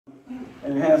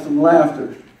and have some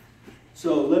laughter.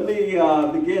 So let me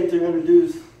begin to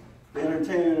introduce the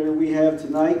entertainer we have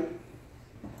tonight.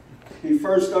 He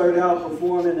first started out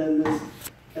performing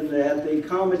at the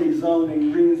Comedy Zone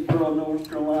in Greensboro, North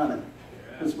Carolina.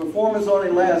 His performance only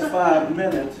lasts 5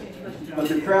 minutes, but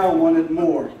the crowd wanted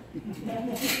more.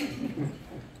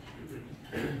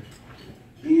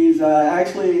 He's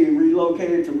actually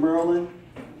relocated to Maryland.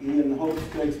 He in hopes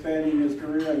of expanding his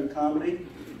career in comedy.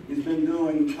 He's been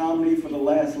doing comedy for the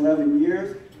last 11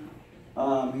 years.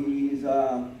 He's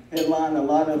headlined a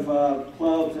lot of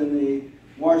clubs in the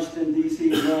Washington, D.C.,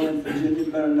 Maryland, Virginia,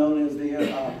 better known as the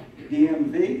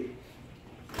DMV.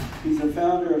 He's the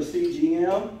founder of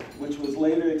CGM, which was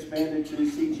later expanded to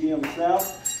CGM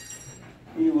South.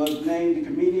 He was named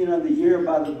Comedian of the Year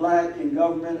by the Black in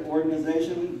Government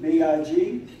Organization,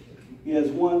 BIG. He has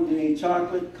won the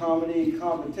Chocolate Comedy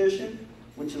Competition,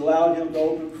 which allowed him to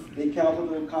open the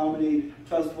Capital Comedy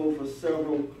Festival for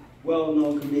several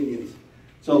well-known comedians.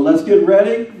 So let's get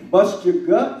ready, bust your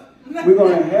gut. We're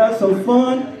going to have some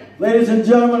fun. Ladies and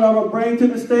gentlemen, I'm going to bring to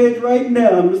the stage right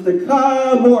now, Mr.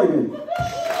 Kyle Morgan.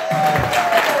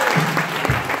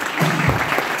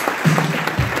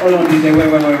 Hold on, DJ,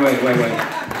 wait.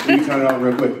 Let me turn it on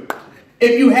real quick.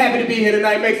 If you happy to be here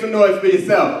tonight, make some noise for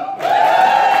yourself.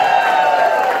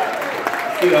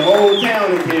 See, the whole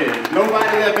town is here.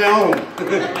 Nobody left at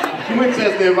home.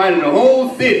 Winchester invited the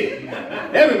whole city.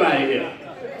 Everybody here.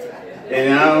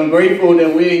 And I'm grateful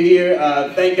that we're here.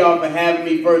 Thank y'all for having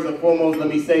me. First and foremost, let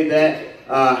me say that.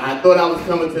 I thought I was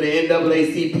coming to the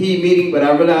NAACP meeting, but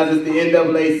I realized it's the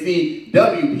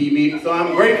NAACWP meeting, so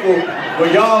I'm grateful for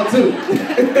y'all too.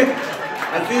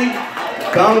 I see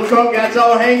Donald Trump got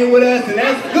y'all hanging with us, and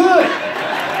that's good.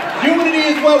 Unity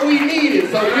is what we needed,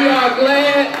 so we are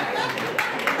glad.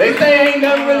 They say ain't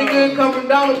nothing really good come from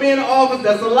Donald being in office.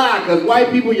 That's a lie, because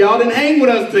white people, y'all didn't hang with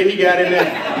us till he got in there.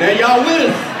 Now y'all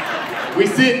with us. We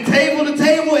sitting table to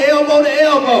table, elbow to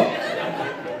elbow.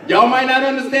 Y'all might not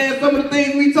understand some of the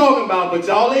things we talking about, but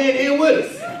y'all in here with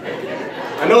us.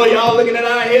 I know y'all looking at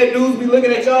our hairdos, we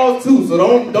looking at y'all too, so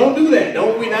don't do that.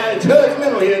 We not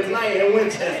judgmental here tonight in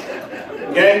Winchester,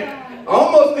 okay? I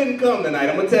almost didn't come tonight,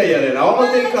 I'm gonna tell you that. I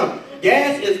almost didn't come.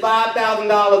 Gas is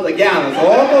 $5,000 a gallon, so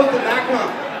almost did not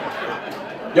come.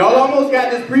 Y'all almost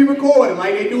got this pre-recorded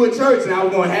like they do at church, and I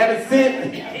was gonna have it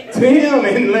sent to him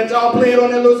and let y'all play it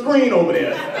on that little screen over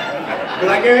there. But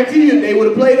I guarantee you, if they would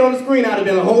have played on the screen, I'd have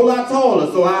been a whole lot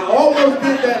taller. So I almost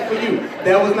did that for you.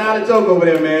 That was not a joke over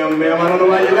there, ma'am. Ma'am, I don't know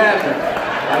why you're laughing.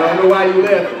 I don't know why you're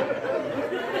laughing.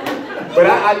 But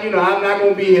I'm not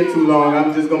gonna be here too long.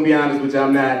 I'm just gonna be honest with you.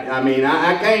 I'm not. I mean,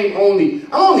 I'm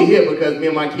only here because me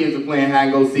and my kids are playing hide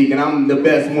and go seek, and I'm the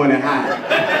best one at hide.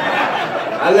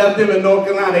 I left them in North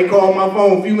Carolina. They called my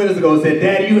phone a few minutes ago and said,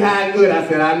 "Daddy, you hide good." I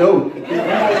said, "I know."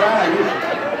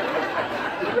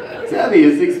 Tell you,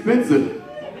 it's expensive.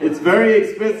 It's very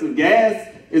expensive. Gas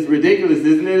is ridiculous,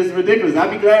 isn't it? It's ridiculous. I'd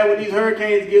be glad when these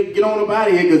hurricanes get on up out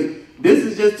of here, because this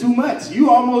is just too much. You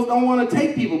almost don't want to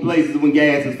take people places when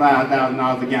gas is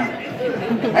 $5,000 a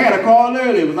gallon. I got a call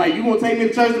earlier. It was like, "You gonna take me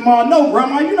to church tomorrow?" "No,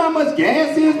 Grandma, you know how much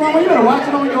gas is, Grandma? You better watch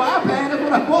it on your iPad. That's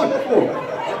what I bought it for."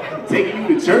 Taking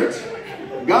you to church?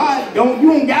 God, you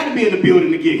don't got to be in the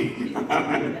building to get it.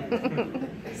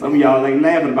 Some of y'all ain't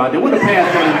laughing about that.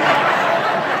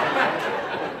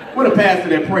 What a pastor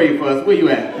that prayed for us. Where you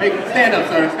at? Hey, stand up,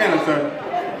 sir. Stand up, sir.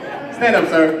 Stand up,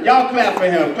 sir. Y'all clap for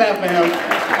him. Clap for him.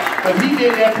 Because he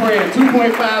did that prayer in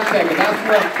 2.5 seconds. I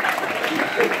swear.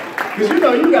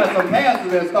 Because you got some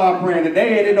pastors that start praying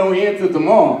today and it don't end till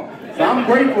tomorrow. So I'm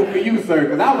grateful for you, sir,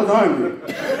 because I was hungry.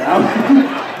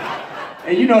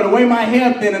 And the way my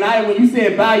hair thin, and when you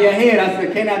said bow your head, I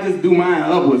said, "Can't I just do mine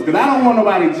upwards?" Because I don't want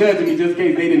nobody judging me just in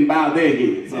case they didn't bow their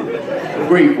head. So I'm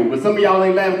grateful. But some of y'all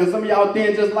ain't laughing because some of y'all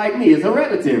thin just like me. It's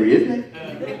hereditary, isn't it?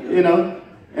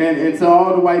 And to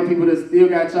all the white people that still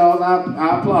got y'all,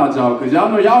 I applaud y'all, because y'all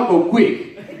know y'all go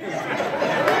quick.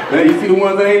 But you see the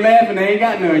ones that ain't laughing, they ain't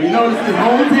got none. You notice this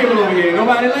whole table over here,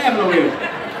 nobody laughing over here.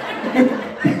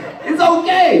 It's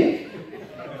okay.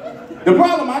 The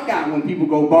problem I got when people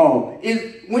go bald is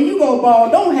when you go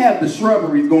bald, don't have the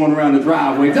shrubberies going around the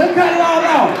driveway. Just cut it all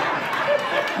off.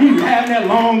 You have that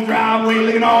long driveway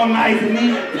looking all nice and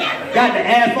neat. Got the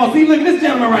asphalt. See, look at this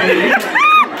gentleman right here.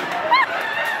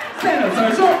 Stand up, sir.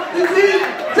 See,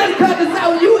 just cut this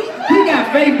out. You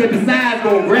got faith that the side's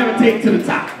gonna gravitate to the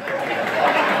top.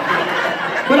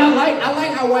 But I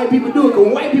like how white people do it, because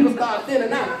when white people start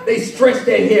thinning out, they stretch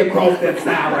their hair across that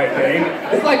side right there.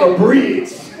 It's like a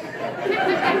bridge.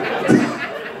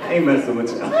 I ain't messing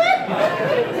with y'all.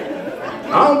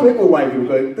 I don't pick with white people,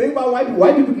 because the thing about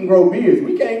white people can grow beards.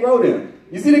 We can't grow them.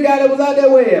 You see the guy that was out there?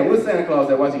 Where at? Where's Santa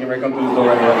Claus at? Watch him come through the door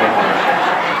right now.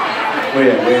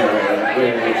 Where?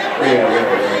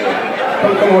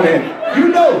 Come on in. You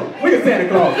know, look at Santa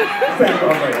Claus. Santa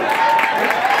Claus right there.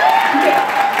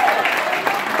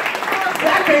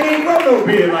 I can't even grow no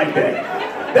beard like that.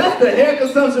 That's the hair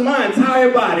consumption of my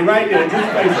entire body right there.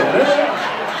 Just face it.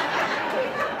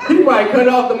 You probably cut it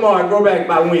off tomorrow and grow back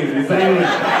by Wednesday. Same week.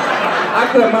 I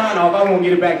cut mine off. I won't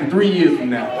get it back to 3 years from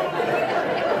now.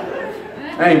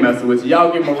 I ain't messing with you.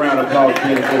 Y'all give them a round of applause.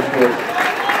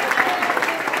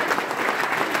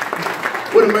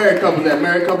 Where the married couples at?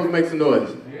 Married couples make some noise.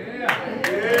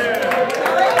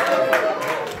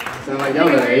 Sound like y'all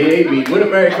at an AA meeting. Where the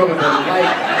married couples that like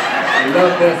and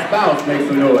love their spouse make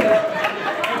some noise?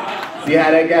 See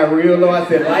how that got real low? I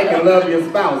said like and love your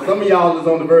spouse. Some of y'all is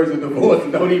on the verge of divorce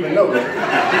and don't even know it.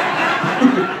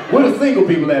 Where the single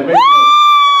people at? Make some noise.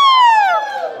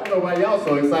 I don't know why y'all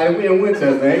so excited. We in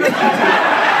Winchester, ain't we?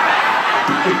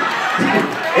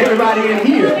 Everybody in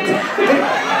here.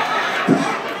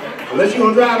 Unless you're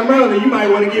gonna drive to Maryland, you might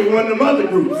want to get one of them other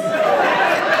groups.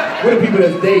 Where the people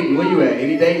that's dating? Where you at?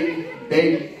 Any dating?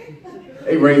 Dating?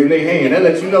 They raising their hand. That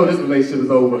lets you know this relationship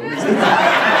is over.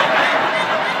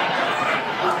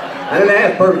 I didn't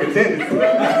ask perfect attendance.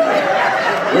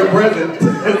 We're present.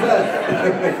 It's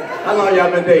us. How long y'all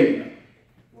been dating?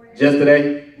 Just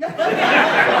today? I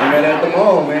met at the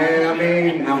mall, man. I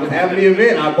mean, I was having the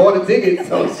event. I bought a ticket,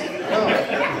 so it's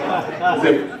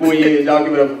 4 years. Y'all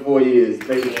give it up for 4 years.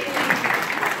 Thank you.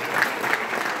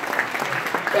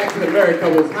 Back to the married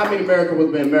couples. How many married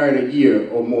couples been married a year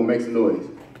or more? Make some noise.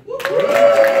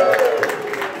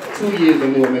 2 years or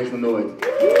more, make some noise.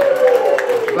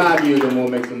 5 years or more,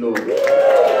 make some noise.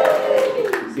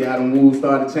 You see how them rules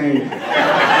start to change?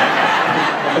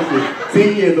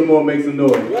 10 years or more, make some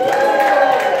noise.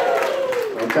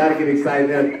 I'm trying to get excited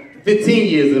now. 15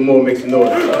 years or more, make some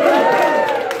noise.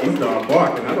 He started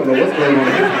barking. I don't know what's going on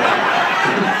here.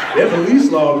 There's a leash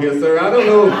law here, sir. I don't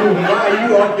know why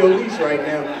you off your leash right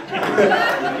now.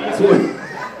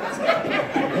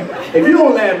 If you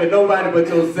don't laugh at nobody but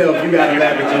yourself, you gotta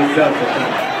laugh at yourself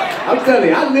sometimes. I'm telling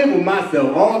you, I live with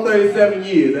myself all 37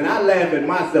 years, and I laugh at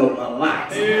myself a lot.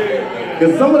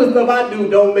 Because some of the stuff I do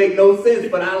don't make no sense,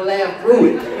 but I laugh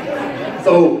through it.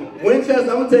 So, Winchester, I'm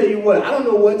gonna tell you what, I don't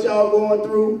know what y'all going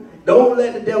through. Don't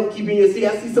let the devil keep you in your seat.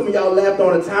 I see some of y'all laughed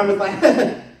all the time. It's like,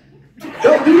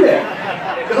 don't do that.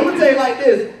 Because I'm gonna tell you like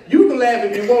this, you can laugh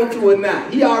if you want to or not.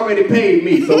 He already paid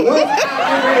me. So once I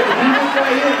get ready to do this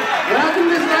right here, when I do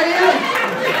this right here,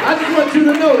 I just want you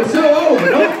to know the show over.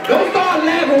 Don't start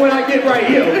laughing when I get right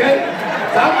here, okay?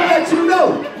 So I'm gonna let you know.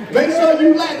 Make sure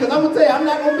you laugh, because I'm gonna tell you, I'm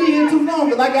not gonna be here too long,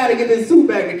 because I gotta get this suit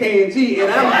back to K&G,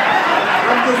 and I'm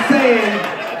just saying,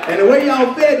 and the way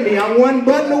y'all fed me, I'm one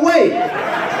button away.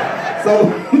 So,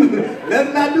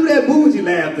 let's not do that bougie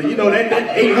laughter. You know,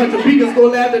 that 800 beacon score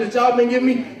laughter that y'all been giving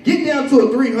me. Get down to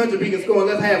a 300 beacon score and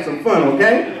let's have some fun,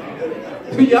 okay?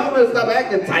 Y'all better stop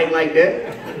acting tight like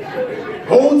that.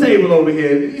 Whole table over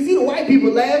here. You see the white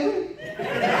people laughing?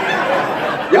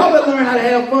 Y'all better learn how to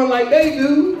have fun like they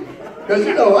do. Because,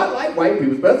 you know, I like white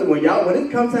people, especially when it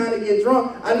comes time to get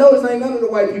drunk. I know this ain't none of the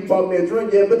white people bought me a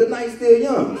drink yet, but the night's still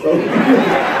young. So,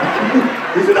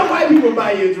 because you know white people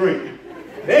buy you a drink.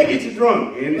 They get you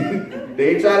drunk, and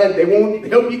they won't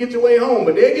help you get your way home,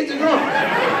 but they'll get you drunk.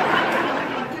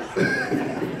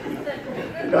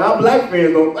 Our black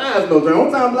friends don't buy us no drink.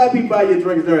 Only time black people buy you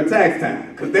drinks during tax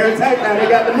time, because during tax time they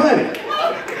got the money.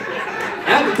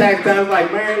 After tax time, it's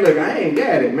like, man, look, I ain't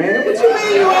got it, man. What you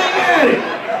mean you ain't got it?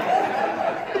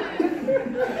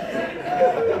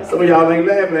 Some of y'all ain't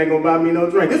laughing, ain't gonna buy me no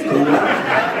drink. It's cool.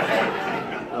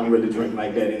 I don't really drink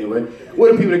like that anyway.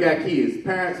 What are people that got kids?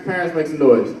 Parents make some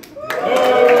noise.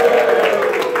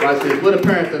 Watch this. What are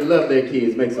parents that love their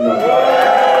kids? Make some noise.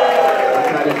 Watch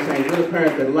how they change. What are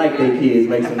parents that like their kids?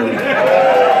 Make some noise. See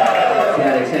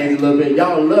how they change a little bit?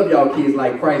 Y'all love y'all kids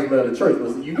like Christ loved the church.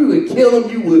 But if you could kill them,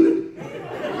 you would.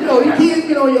 You know, your kids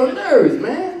get on your nerves,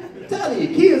 man. I'm telling you,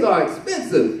 kids are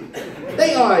expensive.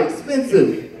 They are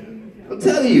expensive. I'm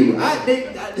telling you.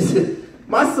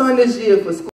 My son this year for school.